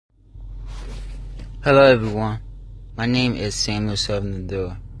Hello everyone, my name is Samuel Southern,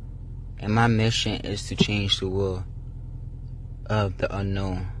 and my mission is to change the world of the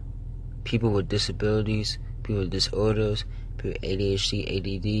unknown. People with disabilities, people with disorders, people with ADHD,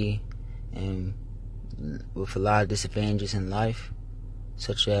 ADD, and with a lot of disadvantages in life,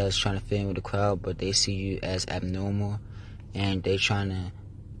 such as trying to fit in with the crowd, but they see you as abnormal, and they trying to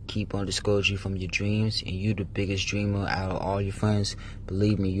keep on discouraging you from your dreams, and you the biggest dreamer out of all your friends.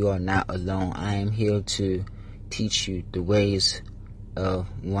 Believe me, you are not alone. I am here to teach you the ways of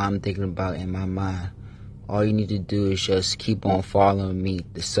what I'm thinking about in my mind. All you need to do is just keep on following me,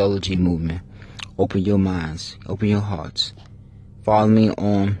 the Sully movement. Open your minds, open your hearts. Follow me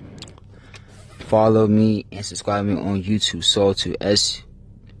and subscribe me on YouTube. Sully, S,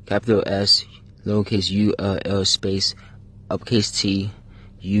 capital S, lowercase ULL space, uppercase T,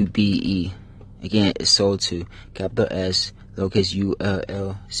 UBE. Again, it's Sully, capital S, lowercase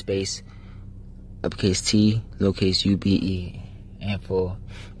ULL space, uppercase T, lowercase UBE. And for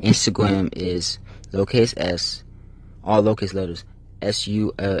Instagram is lowercase S, all lowercase letters,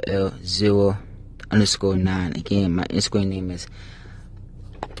 SULL0_9. Again, my Instagram name is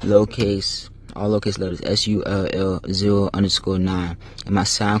all lowercase letters, SULL0_9. And my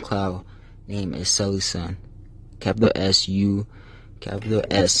SoundCloud name is Sully Son, capital SU, capital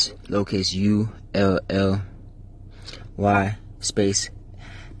S, lowercase ULLY space,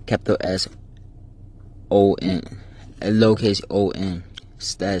 capital S ON, lowercase ON.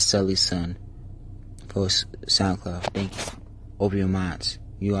 That's Sully Son for SoundCloud. Thank you. Open your minds.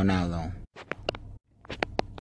 You are not alone.